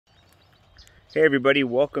Hey everybody,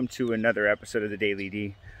 welcome to another episode of the Daily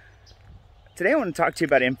D. Today I want to talk to you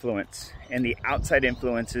about influence and the outside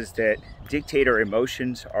influences that dictate our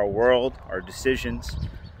emotions, our world, our decisions.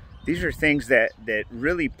 These are things that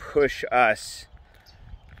really push us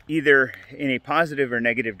either in a positive or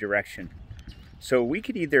negative direction. So we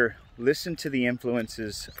could either listen to the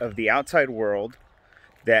influences of the outside world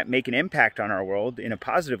that make an impact on our world in a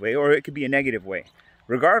positive way, or it could be a negative way.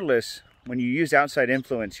 Regardless, when you use outside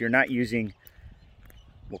influence, you're not using,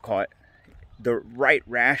 we'll call it, the right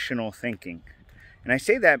rational thinking. And I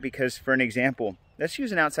say that because, for an example, let's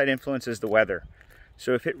use an outside influence as the weather.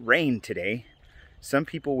 So if it rained today, some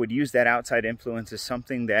people would use that outside influence as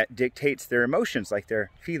something that dictates their emotions, like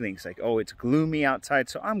their feelings, like, oh, it's gloomy outside,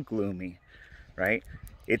 so I'm gloomy, right?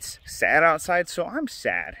 It's sad outside, so I'm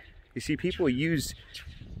sad. You see, people use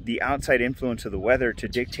the outside influence of the weather to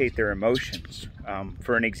dictate their emotions.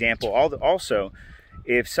 For an example, also,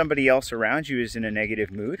 if somebody else around you is in a negative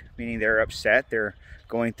mood, meaning they're upset, they're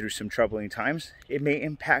going through some troubling times, it may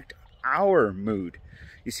impact our mood.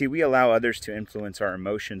 You see, we allow others to influence our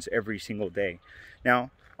emotions every single day. Now,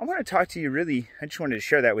 I want to talk to you I just wanted to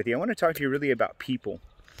share that with you. I want to talk to you really about people.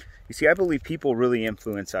 You see, I believe people really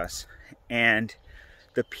influence us. And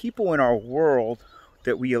the people in our world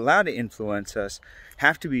that we allow to influence us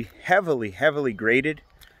have to be heavily, heavily graded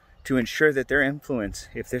to ensure that their influence,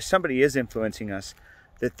 if there's somebody is influencing us,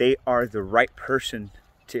 that they are the right person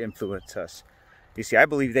to influence us. You see, I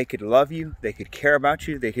believe they could love you, they could care about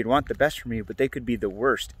you, they could want the best from you, but they could be the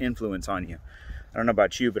worst influence on you. I don't know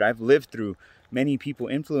about you, but I've lived through many people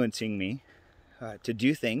influencing me to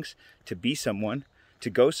do things, to be someone, to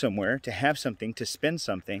go somewhere, to have something, to spend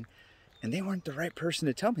something, and they weren't the right person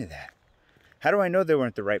to tell me that. How do I know they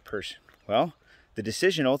weren't the right person? Well, the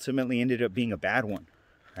decision ultimately ended up being a bad one,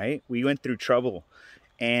 right? We went through trouble,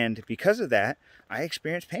 and because of that, I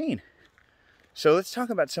experienced pain. So let's talk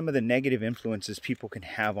about some of the negative influences people can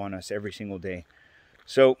have on us every single day.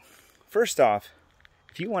 So first off,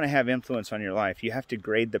 if you want to have influence on your life, you have to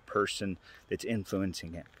grade the person that's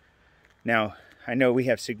influencing it. Now, I know we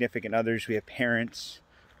have significant others, we have parents,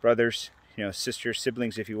 brothers, sisters,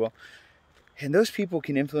 siblings, if you will. And those people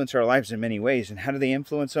can influence our lives in many ways. And how do they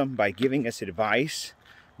influence them? By giving us advice,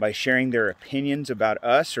 by sharing their opinions about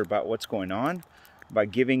us or about what's going on, by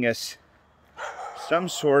giving us some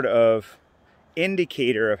sort of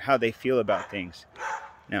indicator of how they feel about things.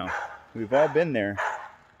 Now, we've all been there.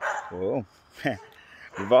 Whoa.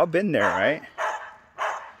 We've all been there, right?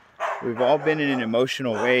 We've all been in an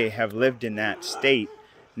emotional way, have lived in that state.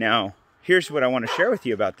 Now, here's what I want to share with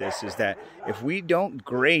you about this, is that if we don't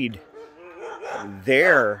grade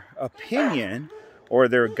their opinion or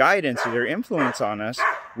their guidance or their influence on us,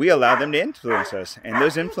 we allow them to influence us. And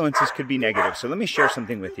those influences could be negative. So let me share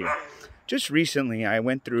something with you. Just recently, I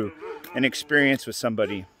went through an experience with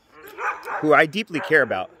somebody who I deeply care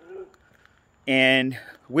about and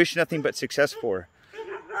wish nothing but success for.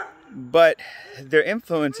 But their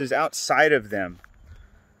influences outside of them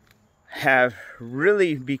have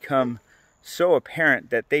really become so apparent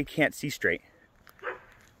that they can't see straight.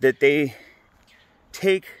 That they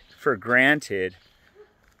take for granted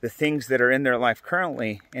the things that are in their life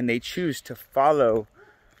currently, and they choose to follow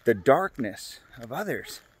the darkness of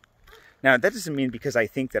others. Now, that doesn't mean because I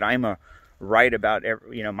think that I'm right about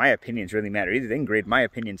my opinions really matter either. They can grade my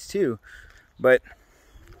opinions too. But,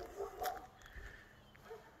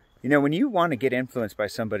 when you want to get influenced by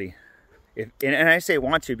somebody, and I say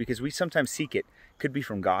want to because we sometimes seek it. Could be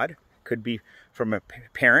from God, could be from a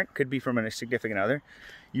parent, could be from a significant other.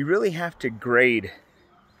 You really have to grade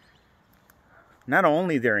not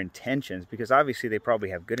only their intentions, because obviously they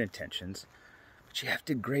probably have good intentions, but you have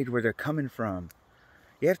to grade where they're coming from.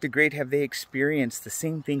 You have to grade, have they experienced the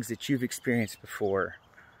same things that you've experienced before?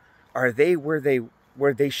 Are they where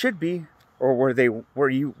they should be, or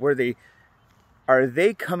are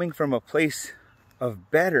they coming from a place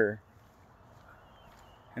of better?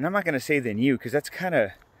 And I'm not going to say than you, because it's kind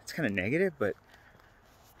of negative, but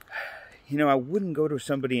I wouldn't go to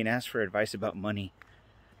somebody and ask for advice about money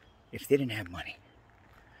if they didn't have money.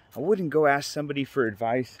 I wouldn't go ask somebody for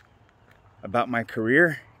advice about my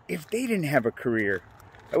career if they didn't have a career.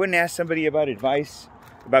 I wouldn't ask somebody about advice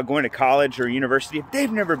about going to college or university if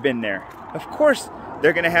they've never been there. Of course,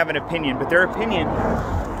 they're going to have an opinion, but their opinion,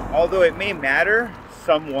 although it may matter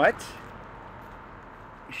somewhat,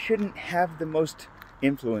 shouldn't have the most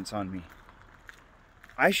influence on me.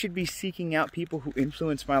 I should be seeking out people who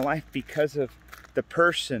influence my life because of the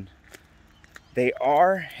person they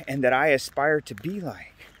are and that I aspire to be like.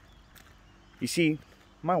 You see,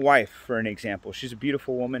 my wife, for an example, she's a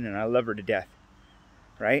beautiful woman and I love her to death.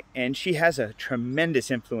 right? And she has a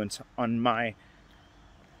tremendous influence on my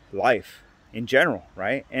life in general,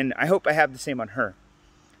 right? And I hope I have the same on her.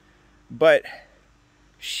 But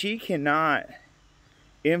she cannot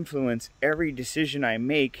influence every decision I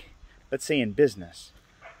make, let's say in business.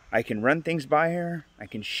 I can run things by her, I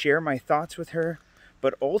can share my thoughts with her,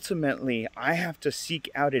 but ultimately I have to seek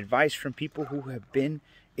out advice from people who have been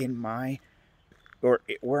in my, or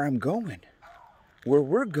where I'm going, where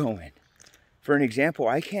we're going. For an example,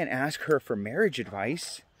 I can't ask her for marriage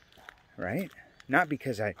advice, right? Not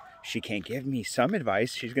because she can't give me some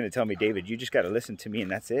advice. She's going to tell me, David, you just got to listen to me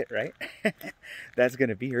and that's it, right? That's going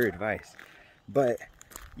to be her advice. But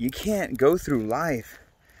you can't go through life.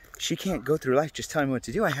 She can't go through life just telling me what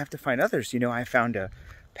to do. I have to find others. I found a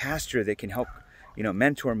pastor that can help,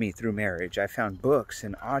 mentor me through marriage. I found books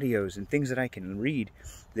and audios and things that I can read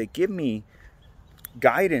that give me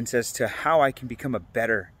guidance as to how I can become a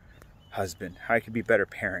better husband, how I can be a better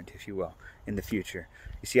parent, if you will, in the future.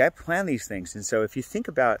 You see, I plan these things. And so if you think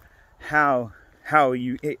about how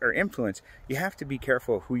you are influenced, you have to be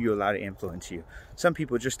careful of who you allow to influence you. Some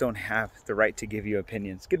people just don't have the right to give you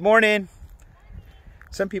opinions. Good morning.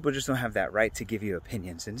 Some people just don't have that right to give you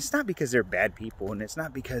opinions. And it's not because they're bad people, and it's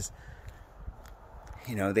not because,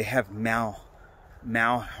 they have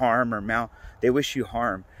harm or they wish you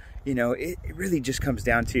harm. It really just comes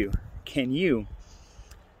down to, can you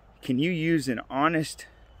use an honest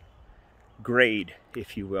grade,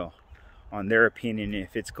 if you will, on their opinion,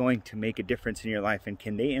 if it's going to make a difference in your life, and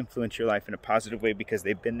can they influence your life in a positive way because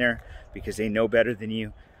they've been there, because they know better than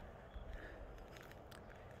you?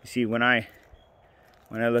 You see, when I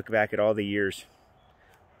look back at all the years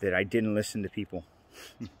that I didn't listen to people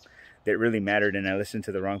that really mattered, and I listened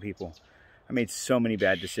to the wrong people, I made so many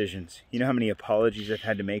bad decisions. You know how many apologies I've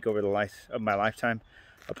had to make over the life of my lifetime?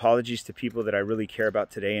 Apologies to people that I really care about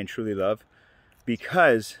today and truly love,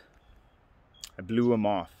 because I blew them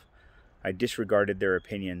off. I disregarded their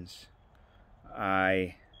opinions.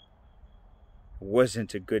 I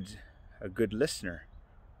wasn't a good listener.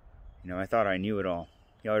 I thought I knew it all.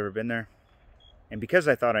 Y'all ever been there? And because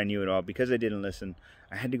I thought I knew it all, because I didn't listen,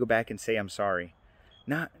 I had to go back and say I'm sorry.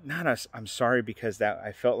 Not I'm sorry because that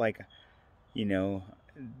I felt like,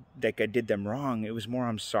 like I did them wrong. It was more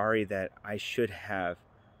I'm sorry that I should have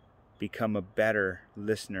become a better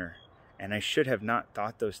listener, and I should have not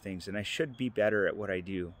thought those things, and I should be better at what I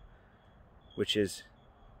do, which is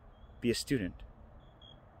be a student.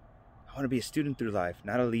 I want to be a student through life,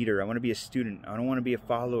 not a leader. I want to be a student. I don't want to be a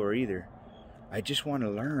follower either. I just want to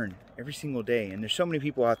learn every single day. And there's so many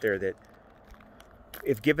people out there that,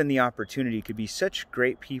 if given the opportunity, could be such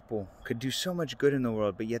great people, could do so much good in the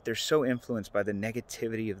world, but yet they're so influenced by the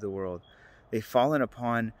negativity of the world. They've fallen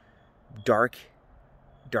upon dark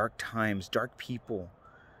times, dark people.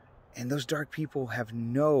 And those dark people have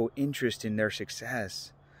no interest in their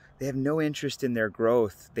success. They have no interest in their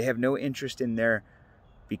growth. They have no interest in their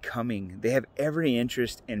becoming. They have every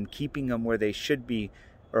interest in keeping them where they should be,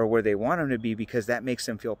 or where they want them to be, because that makes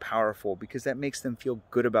them feel powerful, because that makes them feel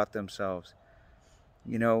good about themselves.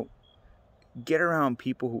 Get around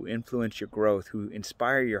people who influence your growth, who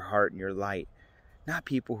inspire your heart and your light. Not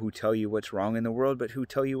people who tell you what's wrong in the world, but who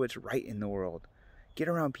tell you what's right in the world. Get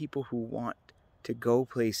around people who want to go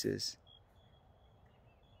places.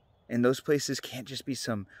 And those places can't just be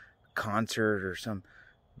some concert or some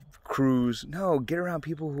cruise. No, get around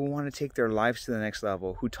people who want to take their lives to the next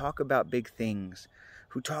level, who talk about big things,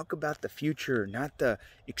 who talk about the future, not the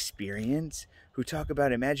experience, who talk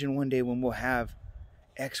about, imagine one day when we'll have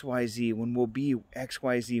XYZ, when we'll be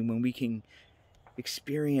XYZ, when we can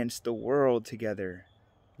experience the world together.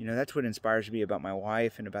 That's what inspires me about my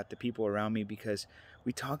wife and about the people around me, because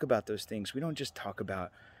we talk about those things. We don't just talk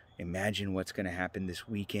about, imagine what's going to happen this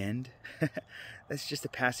weekend. That's just a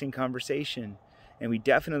passing conversation. And we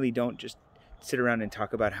definitely don't just sit around and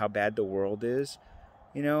talk about how bad the world is.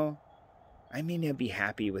 I may not be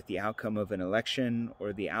happy with the outcome of an election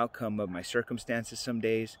or the outcome of my circumstances some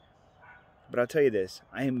days, but I'll tell you this,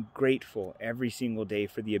 I am grateful every single day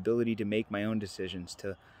for the ability to make my own decisions,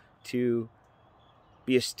 to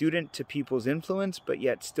be a student to people's influence, but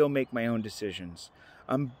yet still make my own decisions.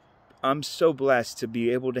 I'm so blessed to be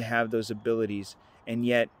able to have those abilities, and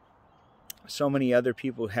yet so many other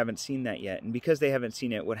people haven't seen that yet. And because they haven't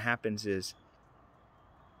seen it, what happens is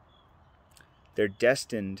they're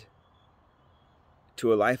destined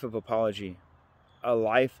to a life of apology, a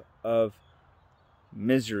life of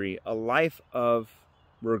misery, a life of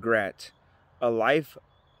regret, a life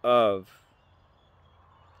of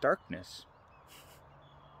darkness.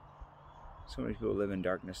 So many people live in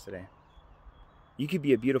darkness today. You could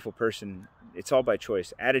be a beautiful person. It's all by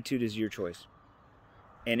choice. Attitude is your choice.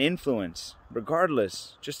 And influence,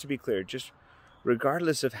 regardless, just to be clear, just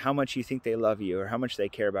regardless of how much you think they love you or how much they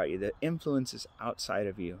care about you, the influence is outside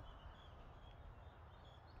of you.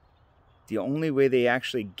 The only way they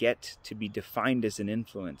actually get to be defined as an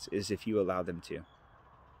influence is if you allow them to.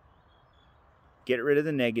 Get rid of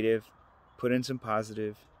the negative, put in some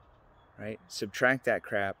positive, right? Subtract that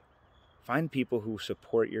crap. Find people who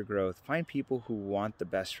support your growth. Find people who want the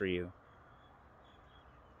best for you.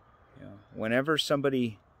 Whenever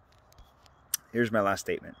somebody, here's my last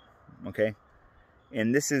statement, okay?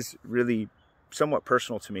 And this is really somewhat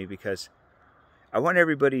personal to me because I want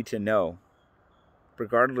everybody to know,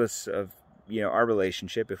 regardless of, our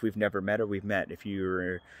relationship, if we've never met or we've met, if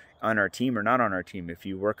you're on our team or not on our team, if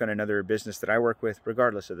you work on another business that I work with,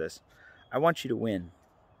 regardless of this, I want you to win.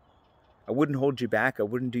 I wouldn't hold you back. I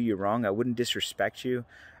wouldn't do you wrong. I wouldn't disrespect you.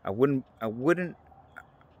 I wouldn't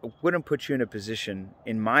put you in a position,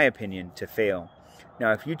 in my opinion, to fail.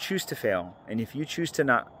 Now, if you choose to fail, and if you choose to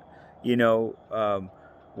not,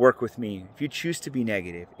 work with me, if you choose to be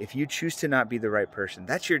negative, if you choose to not be the right person,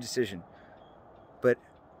 that's your decision. But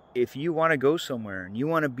if you want to go somewhere, and you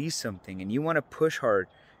want to be something, and you want to push hard,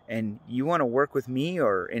 and you want to work with me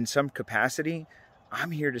or in some capacity,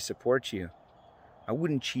 I'm here to support you. I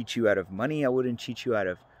wouldn't cheat you out of money. I wouldn't cheat you out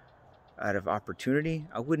of opportunity.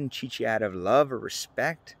 I wouldn't cheat you out of love or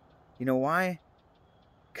respect. You know why?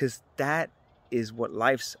 Because that is what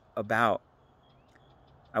life's about.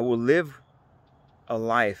 I will live a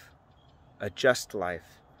life, a just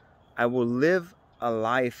life. I will live a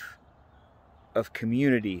life of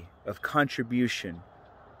community, of contribution,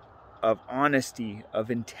 of honesty, of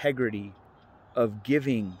integrity, of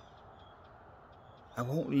giving. I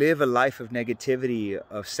won't live a life of negativity,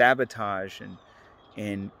 of sabotage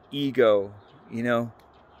and ego, I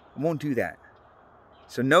won't do that.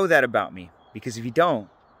 So know that about me, because if you don't,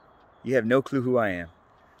 you have no clue who I am.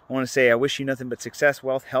 I want to say I wish you nothing but success,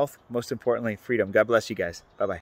 wealth, health, most importantly, freedom. God bless you guys. Bye-bye.